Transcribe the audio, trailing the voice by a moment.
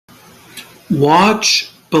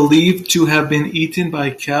Watch believed to have been eaten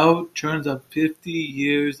by cow turns up 50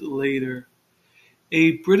 years later.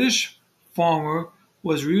 A British farmer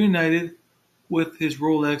was reunited with his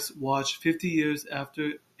Rolex watch 50 years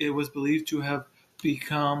after it was believed to have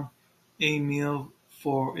become a meal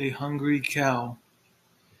for a hungry cow.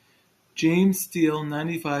 James Steele,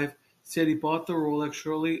 95, said he bought the Rolex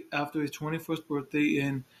shortly after his 21st birthday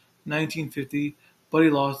in 1950, but he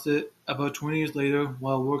lost it about 20 years later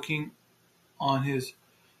while working on his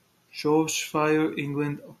Shropshire,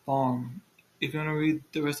 England farm. If you want to read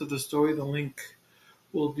the rest of the story, the link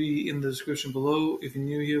will be in the description below. If you're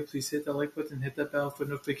new here, please hit that like button, hit that bell for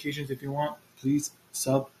notifications. If you want, please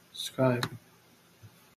subscribe.